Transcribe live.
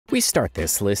We start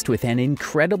this list with an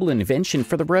incredible invention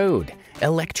for the road.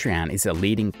 Electron is a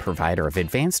leading provider of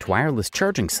advanced wireless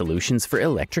charging solutions for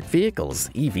electric vehicles,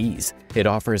 EVs. It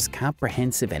offers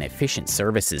comprehensive and efficient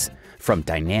services, from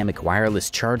dynamic wireless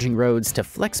charging roads to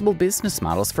flexible business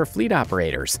models for fleet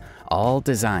operators, all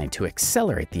designed to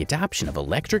accelerate the adoption of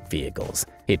electric vehicles.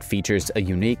 It features a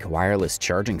unique wireless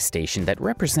charging station that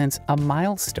represents a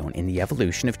milestone in the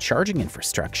evolution of charging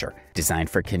infrastructure. Designed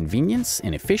for convenience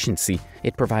and efficiency,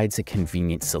 it provides a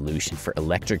convenient solution for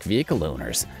electric vehicle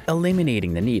owners,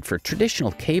 eliminating the need for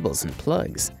traditional cables and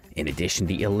plugs. In addition,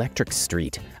 the electric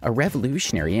street, a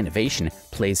revolutionary innovation,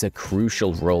 plays a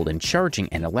crucial role in charging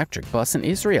an electric bus in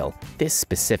Israel. This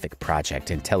specific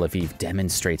project in Tel Aviv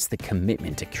demonstrates the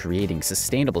commitment to creating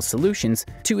sustainable solutions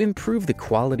to improve the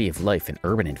quality of life in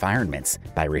urban environments.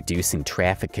 By reducing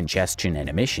traffic congestion and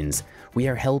emissions, we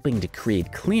are helping to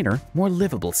create cleaner, more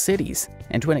livable cities.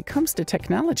 And when it comes to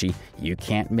technology, you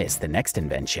can't miss the next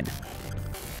invention.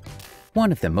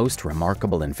 One of the most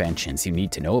remarkable inventions you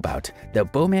need to know about, the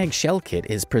Bomag Shell Kit,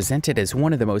 is presented as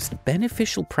one of the most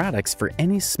beneficial products for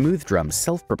any smooth drum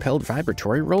self-propelled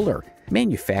vibratory roller.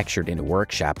 Manufactured in a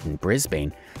workshop in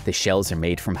Brisbane, the shells are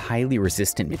made from highly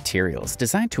resistant materials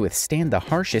designed to withstand the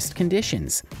harshest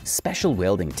conditions. Special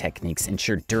welding techniques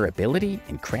ensure durability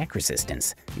and crack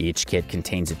resistance. Each kit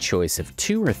contains a choice of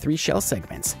 2 or 3 shell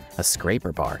segments, a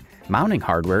scraper bar, mounting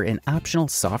hardware, and optional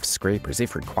soft scrapers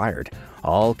if required,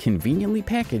 all conveniently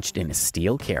packaged in a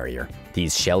steel carrier.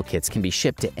 These shell kits can be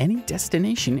shipped to any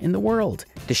destination in the world.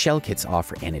 The shell kits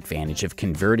offer an advantage of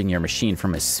converting your machine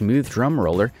from a smooth drum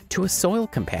roller to a soil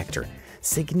compactor,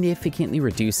 significantly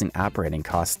reducing operating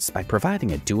costs by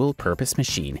providing a dual-purpose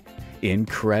machine.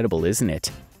 Incredible, isn't it?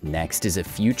 Next is a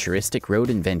futuristic road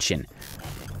invention.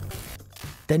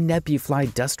 The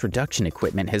Nebufly dust reduction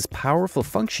equipment has powerful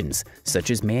functions such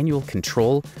as manual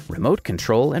control, remote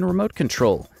control, and remote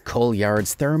control. Coal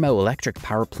yards, thermoelectric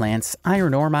power plants,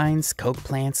 iron ore mines, coke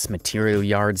plants, material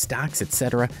yards, docks,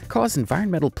 etc. cause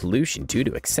environmental pollution due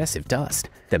to excessive dust.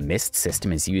 The mist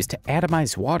system is used to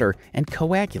atomize water and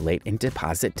coagulate and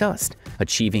deposit dust,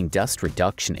 achieving dust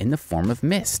reduction in the form of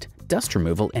mist, dust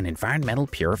removal, and environmental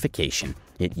purification.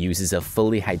 It uses a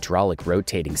fully hydraulic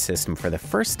rotating system for the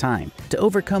first time to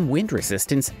overcome wind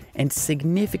resistance and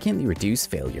significantly reduce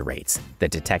failure rates. The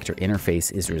detector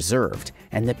interface is reserved,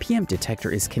 and the PM detector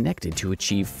is connected to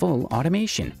achieve full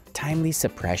automation, timely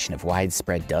suppression of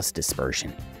widespread dust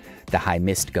dispersion. The high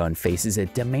mist gun faces a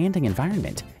demanding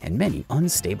environment and many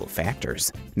unstable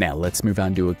factors. Now let's move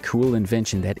on to a cool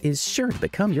invention that is sure to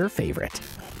become your favorite.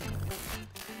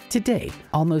 Today,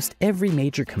 almost every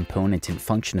major component and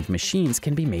function of machines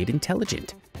can be made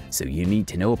intelligent. So you need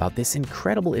to know about this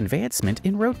incredible advancement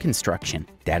in road construction.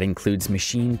 That includes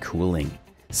machine cooling.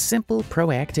 Simple,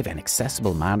 proactive, and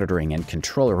accessible monitoring and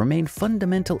control remain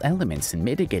fundamental elements in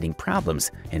mitigating problems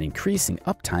and increasing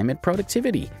uptime and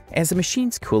productivity. As a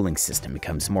machine's cooling system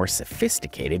becomes more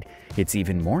sophisticated, it's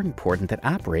even more important that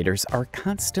operators are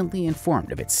constantly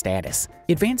informed of its status.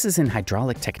 Advances in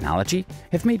hydraulic technology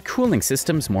have made cooling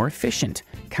systems more efficient,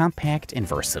 compact, and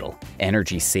versatile.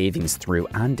 Energy savings through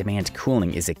on-demand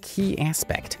cooling is a key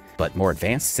aspect, but more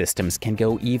advanced systems can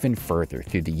go even further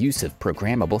through the use of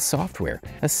programmable software,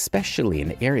 especially in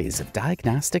the areas of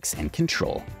diagnostics and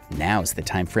control. Now's the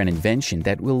time for an invention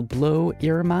that will blow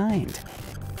your mind.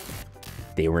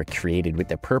 They were created with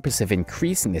the purpose of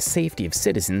increasing the safety of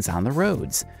citizens on the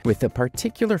roads, with a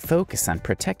particular focus on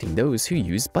protecting those who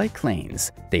use bike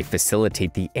lanes. They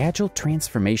facilitate the agile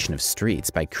transformation of streets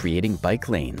by creating bike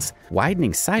lanes,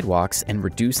 widening sidewalks, and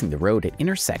reducing the road at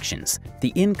intersections.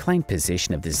 The inclined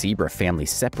position of the zebra family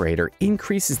separator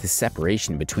increases the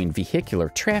separation between vehicular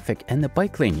traffic and the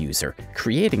bike lane user,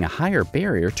 creating a higher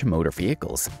barrier to motor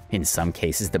vehicles. In some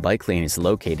cases, the bike lane is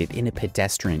located in a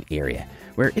pedestrian area,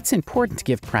 where it's important to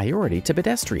give priority to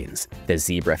pedestrians. The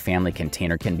zebra family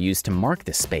container can be used to mark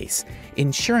the space,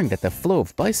 ensuring that the flow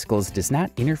of bicycles does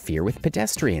not interfere with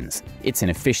pedestrians. It's an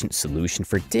efficient solution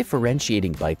for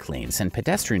differentiating bike lanes and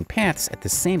pedestrian paths at the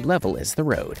same level as the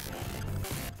road.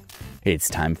 It's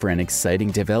time for an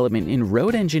exciting development in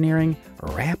road engineering,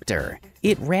 Raptor.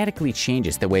 It radically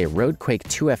changes the way roadquake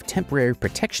 2F temporary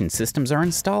protection systems are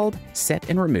installed, set,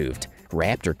 and removed.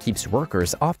 Raptor keeps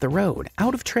workers off the road,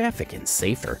 out of traffic, and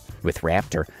safer. With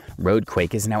Raptor,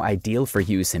 Roadquake is now ideal for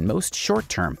use in most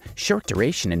short-term,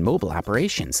 short-duration and mobile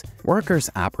operations. Workers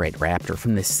operate Raptor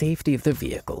from the safety of the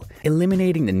vehicle,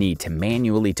 eliminating the need to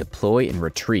manually deploy and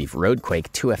retrieve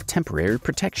Roadquake 2F temporary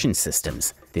protection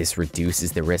systems. This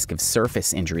reduces the risk of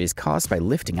surface injuries caused by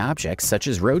lifting objects such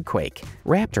as Roadquake.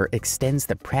 Raptor extends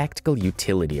the practical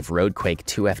utility of Roadquake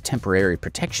 2F temporary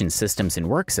protection systems in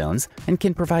work zones and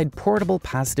can provide portable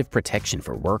positive protection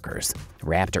for workers.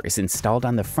 Raptor is installed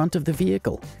on the front of the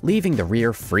vehicle, leaving the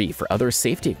rear free for other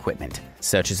safety equipment,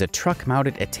 such as a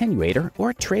truck-mounted attenuator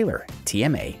or trailer,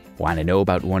 TMA. Want to know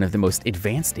about one of the most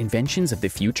advanced inventions of the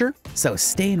future? So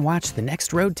stay and watch the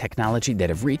next road technology that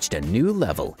have reached a new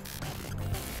level.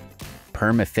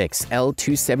 Permafix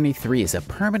L273 is a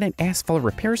permanent asphalt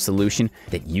repair solution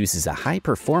that uses a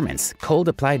high-performance,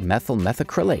 cold-applied methyl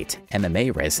methacrylate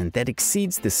 (MMA) resin that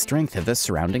exceeds the strength of the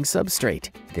surrounding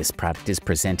substrate. This product is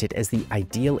presented as the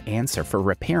ideal answer for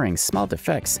repairing small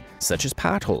defects, such as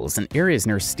potholes and areas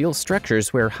near steel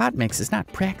structures where hot mix is not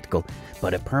practical,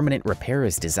 but a permanent repair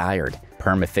is desired.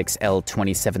 Permafix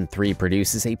L273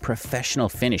 produces a professional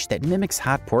finish that mimics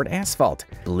hot-poured asphalt,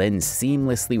 blends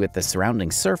seamlessly with the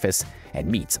surrounding surface, and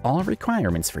meets all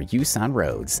requirements for use on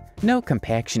roads. No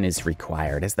compaction is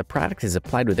required as the product is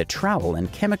applied with a trowel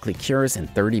and chemically cures in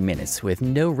 30 minutes with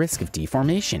no risk of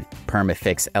deformation.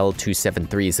 Permafix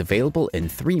L273 is available in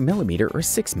 3mm or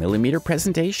 6mm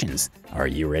presentations. Are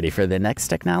you ready for the next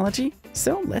technology?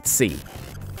 So let's see.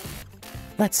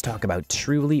 Let's talk about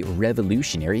truly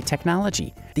revolutionary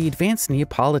technology. The advanced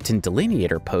Neapolitan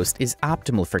delineator post is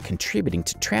optimal for contributing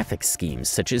to traffic schemes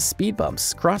such as speed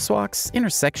bumps, crosswalks,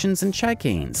 intersections, and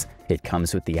chicanes. It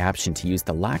comes with the option to use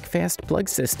the lock-fast plug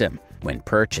system. When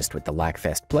purchased with the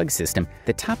lock-fast plug system,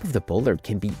 the top of the bollard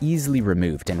can be easily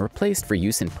removed and replaced for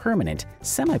use in permanent,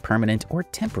 semi-permanent, or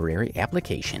temporary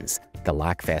applications. The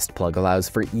lock-fast plug allows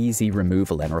for easy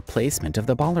removal and replacement of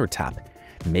the bollard top,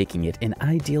 making it an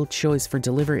ideal choice for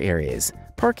delivery areas,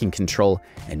 parking control,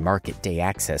 and market day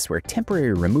access where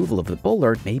temporary removal of the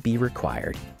bollard may be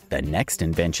required. The next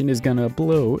invention is gonna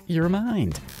blow your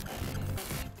mind.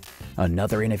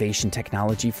 Another innovation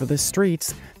technology for the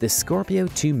streets, the Scorpio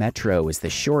 2 Metro is the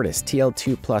shortest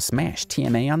TL2 Plus MASH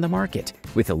TMA on the market,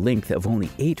 with a length of only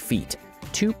 8 feet,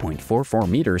 2.44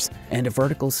 meters, and a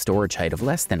vertical storage height of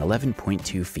less than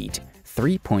 11.2 feet.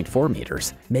 3.4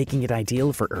 meters, making it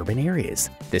ideal for urban areas.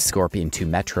 The Scorpion 2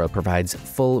 Metro provides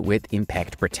full-width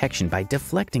impact protection by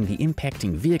deflecting the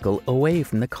impacting vehicle away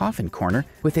from the coffin corner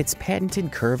with its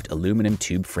patented curved aluminum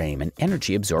tube frame and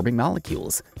energy-absorbing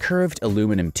molecules. Curved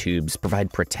aluminum tubes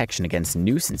provide protection against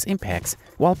nuisance impacts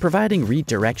while providing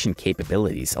redirection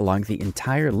capabilities along the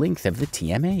entire length of the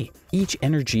TMA. Each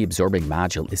energy-absorbing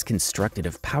module is constructed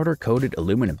of powder-coated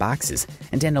aluminum boxes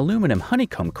and an aluminum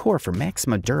honeycomb core for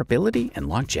maximum durability and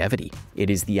longevity. It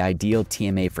is the ideal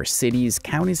TMA for cities,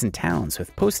 counties, and towns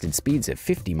with posted speeds of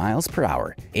 50 miles per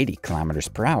hour, 80 kilometers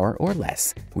per hour, or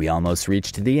less. We almost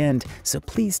reached the end, so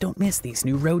please don't miss these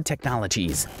new road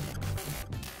technologies.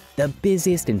 The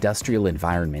busiest industrial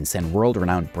environments and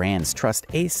world-renowned brands trust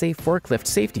A-Safe forklift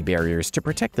safety barriers to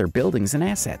protect their buildings and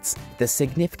assets. The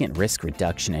significant risk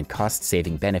reduction and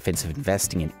cost-saving benefits of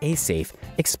investing in A-Safe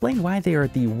explain why they are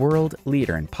the world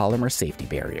leader in polymer safety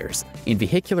barriers. In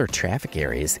vehicular traffic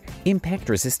areas,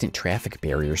 impact-resistant traffic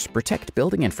barriers protect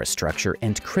building infrastructure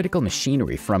and critical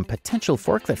machinery from potential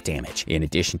forklift damage. In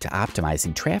addition to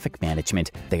optimizing traffic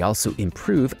management, they also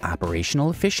improve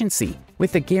operational efficiency.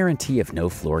 With a guarantee of no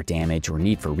floor damage or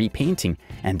need for repainting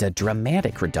and a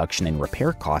dramatic reduction in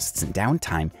repair costs and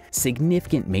downtime,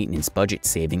 significant maintenance budget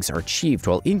savings are achieved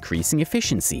while increasing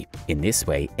efficiency. In this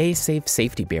way, A-Safe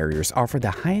safety barriers offer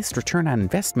the highest return on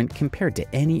investment compared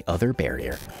to any other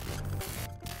barrier.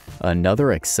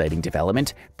 Another exciting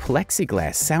development,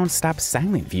 Plexiglass SoundStop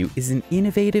Silent View is an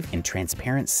innovative and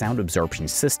transparent sound absorption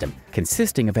system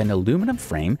consisting of an aluminum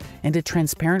frame and a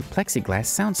transparent plexiglass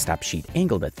soundstop sheet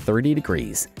angled at 30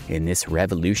 degrees. In this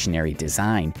revolutionary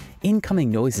design,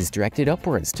 incoming noise is directed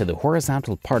upwards to the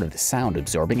horizontal part of the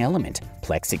sound-absorbing element.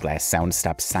 Plexiglass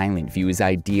SoundStop Silent View is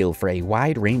ideal for a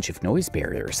wide range of noise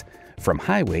barriers, from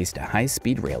highways to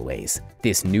high-speed railways.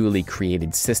 This newly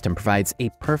created system provides a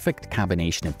perfect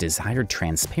combination of desired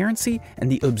transparency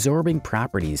and the absorbing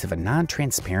properties of a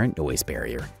non-transparent noise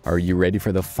barrier. Are you ready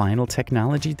for the final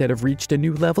technology that have reached a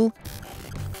new level?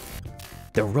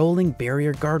 The Rolling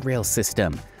Barrier Guardrail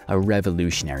System, a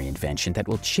revolutionary invention that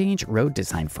will change road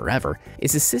design forever,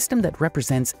 is a system that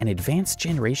represents an advanced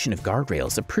generation of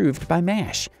guardrails approved by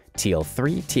MASH,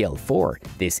 TL3, TL4.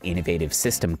 This innovative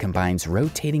system combines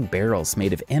rotating barrels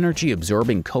made of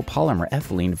energy-absorbing copolymer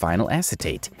ethylene vinyl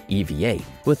acetate, EVA,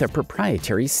 with a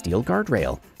proprietary steel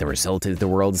guardrail. The result is the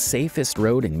world's safest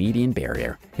road and median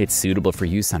barrier. It's suitable for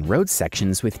use on road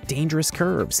sections with dangerous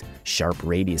curves, sharp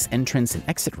radius entrance and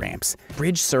exit ramps,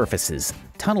 bridge surfaces,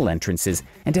 tunnel entrances,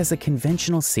 and as a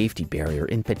conventional safety barrier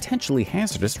in potentially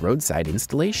hazardous roadside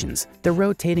installations. The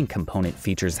rotating component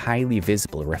features highly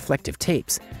visible reflective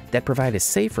tapes that provide a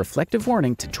safe reflective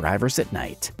warning to drivers at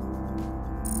night.